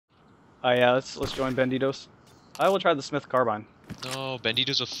Oh yeah, let's join Banditos. I will try the Smith carbine. No,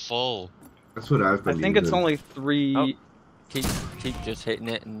 Banditos are full. That's what I've I been think using. it's only Oh, three. keep just hitting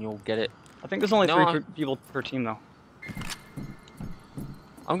it and you'll get it. I think there's only No, three people per team though.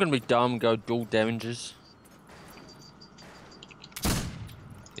 I'm gonna be dumb. Go dual damages.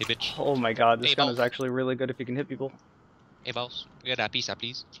 Hey, bitch. Oh my god, this Hey, gun balls. is actually really good if you can hit people. Hey, boss. We got that pizza,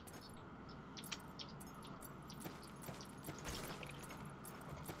 please.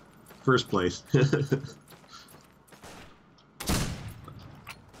 First place. This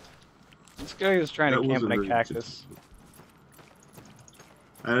guy is trying That to camp in wasn't a very cactus.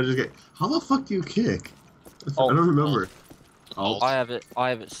 I just get. How the fuck do you kick? I Alt. don't remember. Alt. I have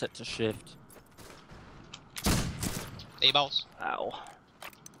it set to shift. Hey, boss. Ow.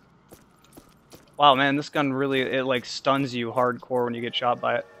 Wow, man, this gun really, it like stuns you hardcore when you get shot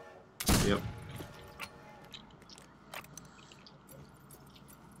by it. Yep.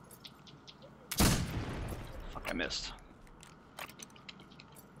 Fuck, I missed.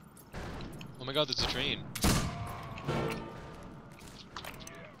 Oh my god, there's a train.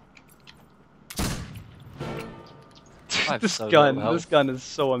 I have This so gun, little this health. gun is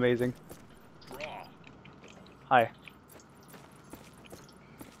so amazing. Hi.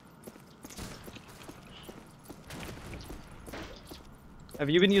 Have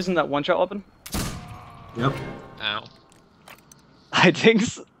you been using that one-shot weapon? Yep. Ow. I think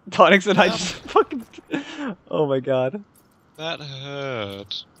Tonics and I Yeah. just fucking. Oh my god. That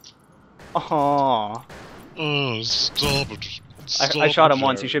hurt. Aww. Oh, stop it. I shot him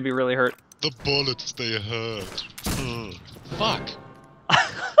once. He should be really hurt. The bullets, they hurt. Fuck.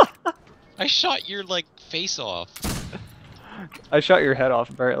 I shot your, like, face off. I shot your head off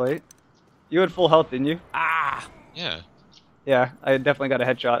apparently. You had full health, didn't you? Ah! Yeah. Yeah, I definitely got a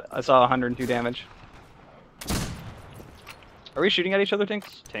headshot. I saw 102 damage. Are we shooting at each other,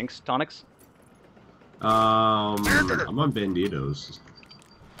 Tinks? Tinks? Tonics? I'm on Banditos.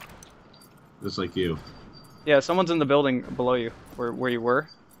 Just like you. Yeah, someone's in the building below you, where you were.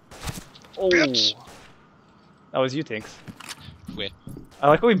 Oh, Bitch. that was you, Tinks. Wait. I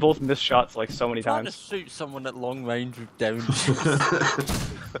like how we both missed shots like so many Trying to times. shoot someone at long range with damages.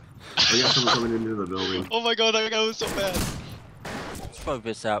 I got someone coming into the building. Oh my god, that guy was so bad. Let's throw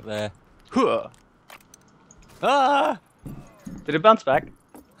this out there. Huh. Ah! Did it bounce back?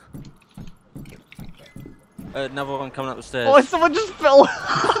 Another one coming up the stairs. Oh, someone just fell.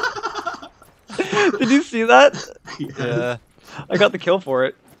 Did you see that? Yeah. I got the kill for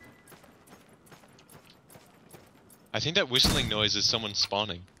it. I think that whistling noise is someone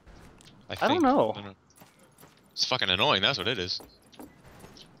spawning. I don't know. It's fucking annoying, that's what it is.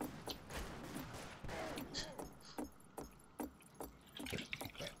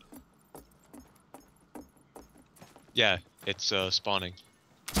 Yeah, it's spawning.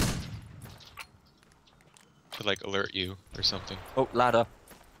 To like alert you or something. Oh, ladder.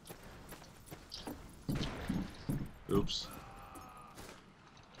 Oops.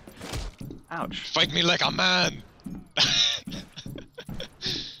 Ouch. Fight me like a man!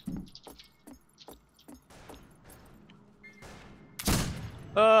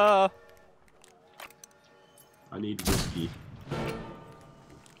 Ah! I need whiskey.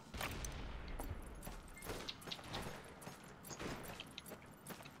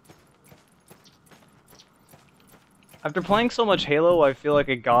 After playing so much Halo, I feel like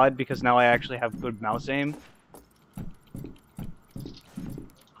a god because now I actually have good mouse aim.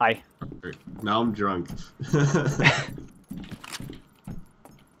 Hi. Right, now I'm drunk.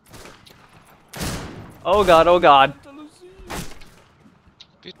 Oh god, oh god.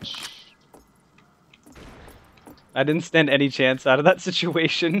 Bitch. I didn't stand any chance out of that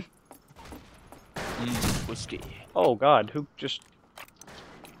situation. Whiskey. Oh god, who just...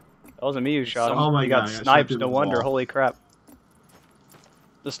 That wasn't me who shot him. Oh my He got God, I got sniped, shot no through the wonder, wall. holy crap.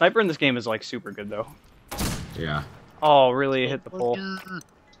 The sniper in this game is like super good though. Yeah. Oh, really? It hit the pole.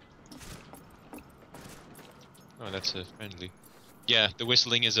 Oh, that's a friendly. Yeah, the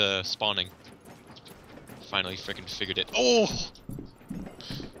whistling is spawning. Finally freaking figured it. Oh!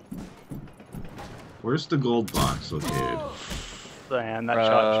 Where's the gold box located? Man, that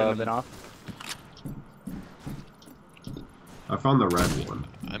shot shouldn't have been off. I found the red one.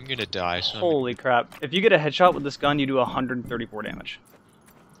 I'm gonna die. So Holy crap. If you get a headshot with this gun, you do 134 damage.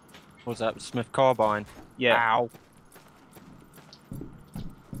 What's that? Smith carbine. Yeah. Ow.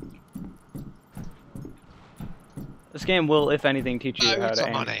 This game will, if anything, teach you I how want to some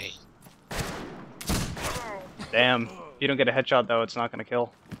aim. money. Damn. If you don't get a headshot though, it's not gonna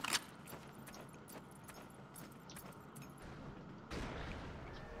kill.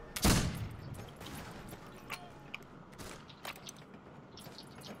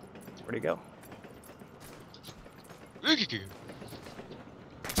 Where'd he go?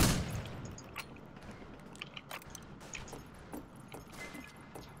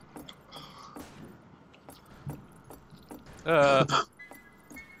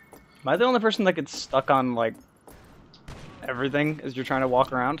 Am I the only person that gets stuck on, like, everything as you're trying to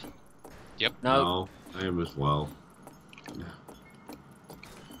walk around? Yep. No. I am as well.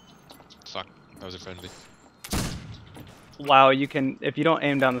 Fuck. That was a friendly. Wow, you can... If you don't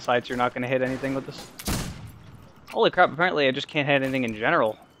aim down the sights, you're not going to hit anything with this. Holy crap, apparently I just can't hit anything in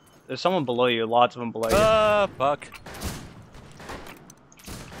general. There's someone below you, lots of them below you. Fuck.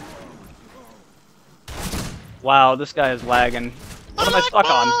 Wow, this guy is lagging. What am I stuck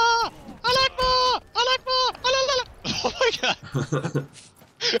on? Oh my god!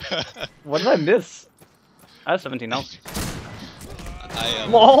 What did I miss? I have 17 health. I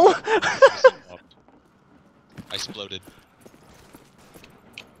LOL! I exploded.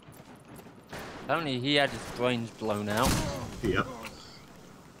 Apparently he had his brains blown out. Yep.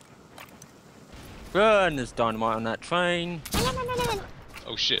 And there's dynamite on that train.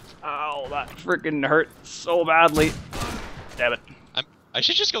 Oh shit. Ow, that freaking hurt so badly. Damn it. I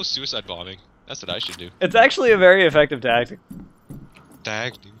should just go suicide bombing. That's what I should do. It's actually a very effective tactic.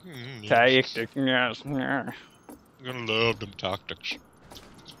 Tag. Tactic, yes. I'm gonna love them tactics.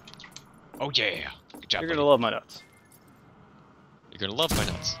 Oh yeah. Good job, You're buddy. gonna love my nuts. You're gonna love my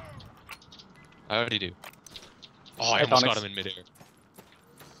nuts. I already do. Oh, I almost got him in midair.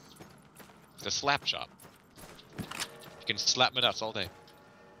 It's a slap shot. You can slap my nuts all day.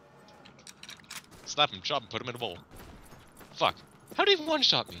 Slap him, chop him, put him in a bowl. Fuck. How did he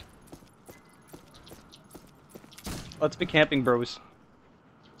one-shot me? Let's be camping, bros.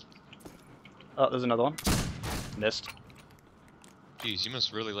 Oh, there's another one. Missed. Jeez, you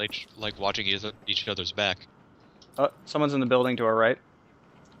must really like watching each other's back. Oh, someone's in the building to our right.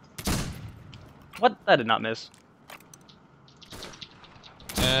 What? That did not miss.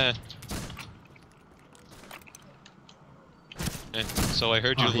 So I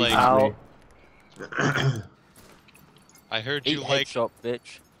heard you Oh, he like... got me. Ow. I heard Eat you like... headshot,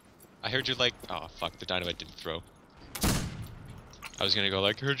 bitch. I heard you like... Oh, fuck, the dynamite didn't throw. I was gonna go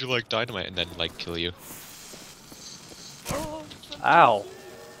like, heard you like dynamite, and then, like, kill you. Ow.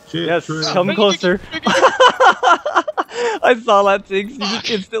 Shit, Yes, Trey. come closer. I saw that thing. You just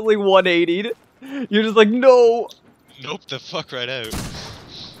instantly 180'd. You're just like, no. Nope, the fuck right out.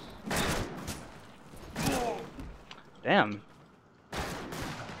 Damn.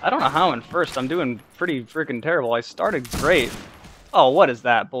 I don't know how in first. I'm doing pretty freaking terrible. I started great. Oh, what is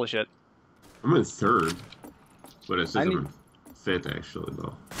that? Bullshit. I'm in third. But it says I I'm need- in fifth, actually,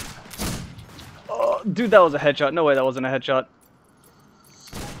 though. Oh, dude, that was a headshot. No way, that wasn't a headshot.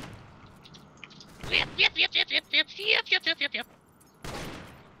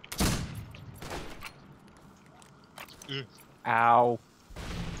 Ow.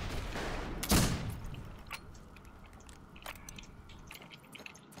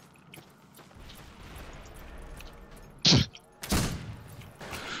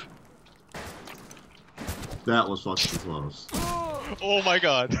 That was fucking close. Oh my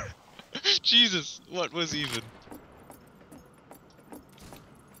god. Jesus, what was even?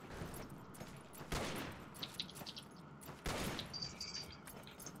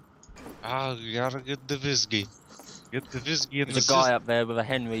 Ah, you gotta get the whiskey. Get the whiskey in There's the a guy up there with a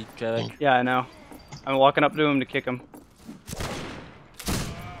Henry, Jerick. Yeah, I know. I'm walking up to him to kick him.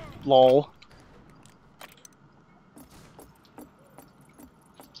 Lol.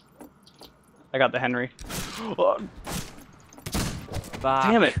 I got the Henry. Oh,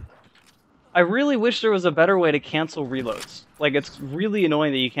 damn it. I really wish there was a better way to cancel reloads. Like, it's really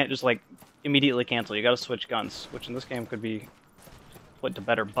annoying that you can't just, like, immediately cancel. You gotta switch guns, which in this game could be put to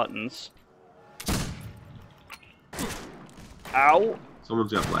better buttons. Ow!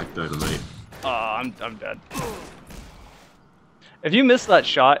 Someone's got black dynamite. I'm dead. If you miss that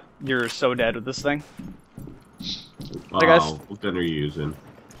shot, you're so dead with this thing. Like What gun are you using?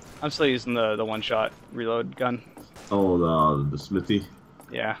 I'm still using the one-shot reload gun. Oh, the Smithy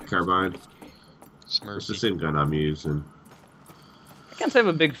Yeah. carbine. It's the Smurfy. same gun I'm using. I can't say I'm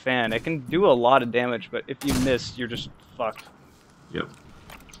a big fan. It can do a lot of damage, but if you miss, you're just fucked. Yep.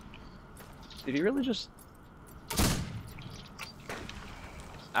 Did he really just...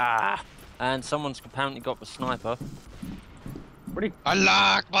 Ah. And someone's apparently got the sniper. Where'd he...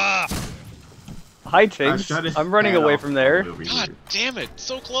 Allah Akbar! Hi, Tiggs. shot his I'm running head away off from there. over God here. damn it,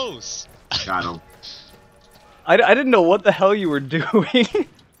 so close! Got him. I didn't know what the hell you were doing.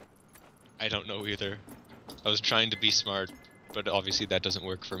 I don't know either. I was trying to be smart, but obviously that doesn't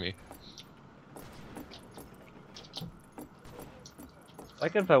work for me.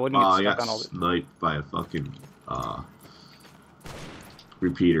 Like if I wouldn't get I stuck got on all the... sniped by a fucking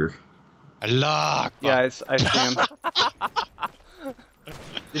repeater. Allah! Yeah, I see him.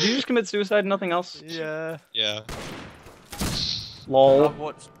 Did you just commit suicide? Nothing else? Yeah. Yeah. Lol.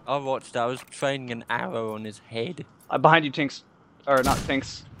 I watched. I was training an arrow on his head. Behind you, Tinks. Or not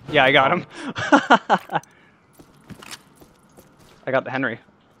Tinks. Yeah, I got him. I got the Henry.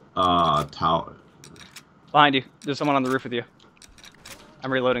 Tower. Behind you. There's someone on the roof with you.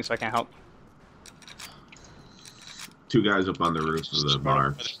 I'm reloading, so I can't help. 2 guys up on the roof of the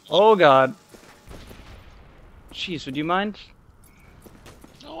bar. Oh god. Jeez, would you mind?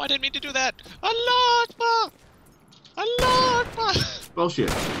 No, I didn't mean to do that. Allah Akbar! Allah Akbar!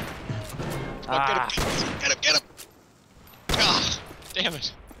 Bullshit. Oh, get him! Get him! Ah, damn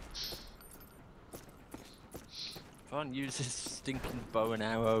it! Can't use this stinking bow and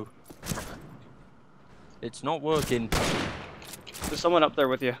arrow. It's not working. There's someone up there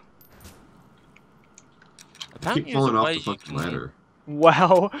with you. Apparently Keep there's a falling off way the you fucking can- ladder.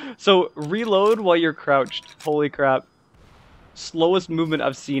 Wow. So, reload while you're crouched. Holy crap. Slowest movement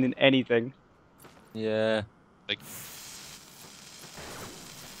I've seen in anything. Yeah. Like,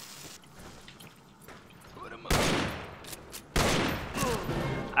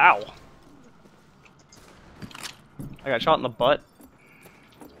 Ow. I got shot in the butt.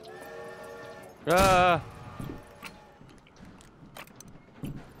 Ah.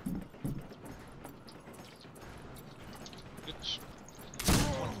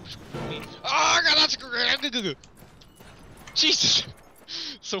 oh God, Jesus!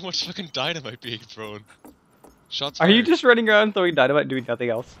 So much fucking dynamite being thrown. Shots Are you fired. just running around throwing dynamite and doing nothing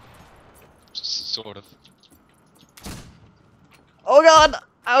else? Sort of. Oh god!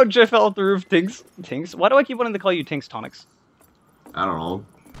 Ouch, I fell off the roof. Tinks. Tinks? Why do I keep wanting to call you Tinks Tonics? I don't know.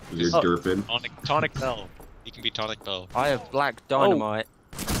 'Cause you're Oh. derping. Tonic Bell. He can be Tonic Bell. I have black dynamite.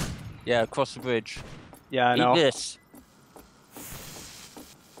 Yeah, across the bridge. Yeah, I Eat know. this.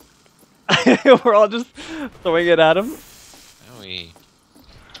 We're all just throwing it at him. Owie.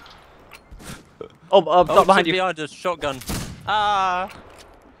 Oh, Oh, behind you. behind us. Shotgun. Ah.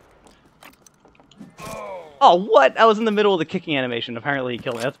 Oh, what? I was in the middle of the kicking animation. Apparently he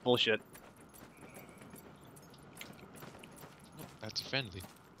killed me. That's bullshit. That's friendly.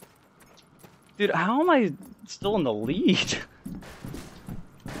 Dude, how am I still in the lead?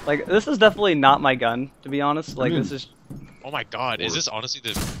 Like, this is definitely not my gun, to be honest. Like, this is... Oh my God! Is this honestly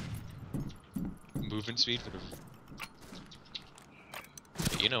the movement speed for the?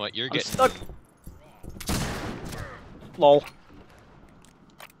 You know what? You're I'm getting stuck. Lol.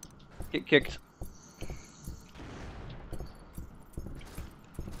 Get kicked.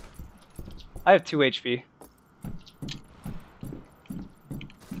 I have 2 HP.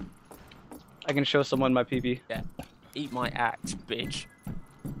 I can show someone my PP. Yeah. Eat my axe, bitch.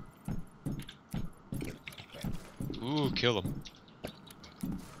 Ooh, kill him.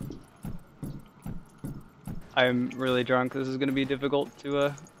 I'm really drunk. This is gonna be difficult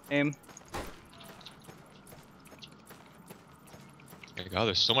to aim. Oh my God,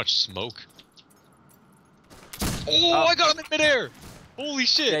 there's so much smoke. Oh, I got him in midair! Holy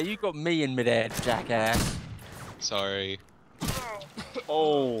shit! Yeah, you got me in midair, jackass. Sorry.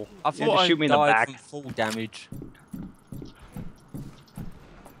 Oh, I you had thought to I shoot me in the died back. from full damage.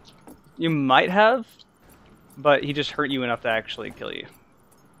 You might have, but he just hurt you enough to actually kill you.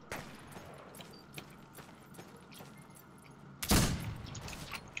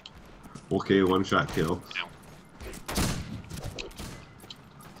 Okay, 1-shot kill.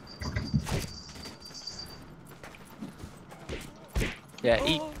 Yeah,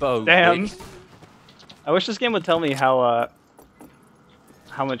 eat bow. Damn. bitch. I wish this game would tell me how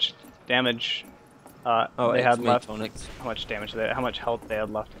much damage Oh, they had XP left. tonics. How much health they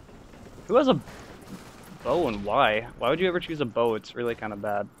had left. Who has a bow and why? Why would you ever choose a bow? It's really kind of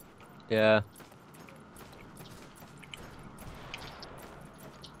bad. Yeah.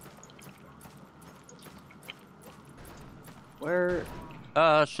 Where?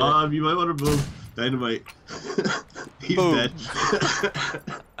 Shit. You might want to move. Dynamite. He's Boom. dead.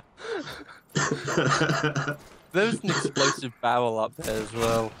 There's an explosive barrel up there as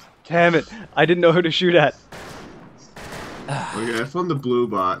well. Damn it! I didn't know who to shoot at. Okay, I found the blue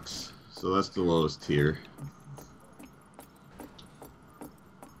box, so that's the lowest tier.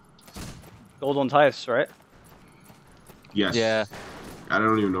 Gold one's highest, right? Yes. Yeah. I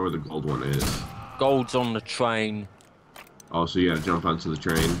don't even know where the gold one is. Gold's on the train. Oh, so you gotta jump onto the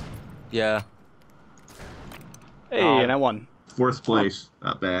train. Yeah. Hey, Oh. and I won. 4th place,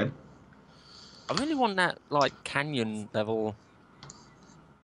 not bad. I really want that, like, canyon level